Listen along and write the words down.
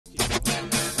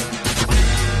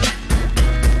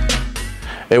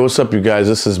Hey, what's up, you guys?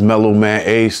 This is Mellow Man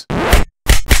Ace.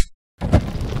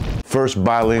 First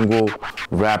bilingual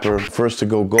rapper, first to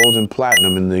go gold and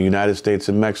platinum in the United States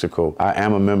and Mexico. I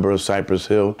am a member of Cypress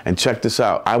Hill. And check this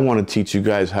out. I want to teach you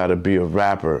guys how to be a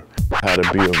rapper. How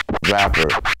to be a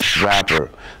rapper.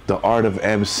 The art of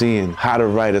MCing, how to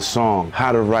write a song,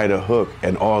 how to write a hook,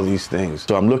 and all these things.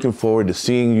 So I'm looking forward to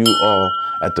seeing you all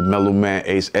at the Mellowman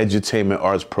Ace Edutainment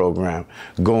Arts Program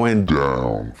going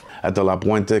down at the La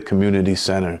Puente Community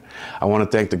Center. I want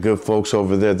to thank the good folks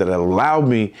over there that allowed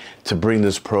me to bring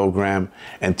this program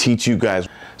and teach you guys.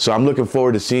 So I'm looking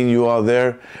forward to seeing you all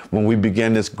there when we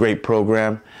begin this great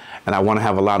program, and I want to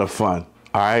have a lot of fun.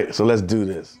 All right, so let's do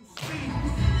this.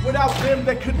 Without them,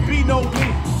 there could be no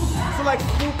me. So like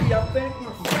Snoopy, I thank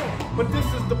myself. But this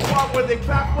is the part where they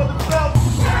clap for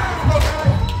themselves.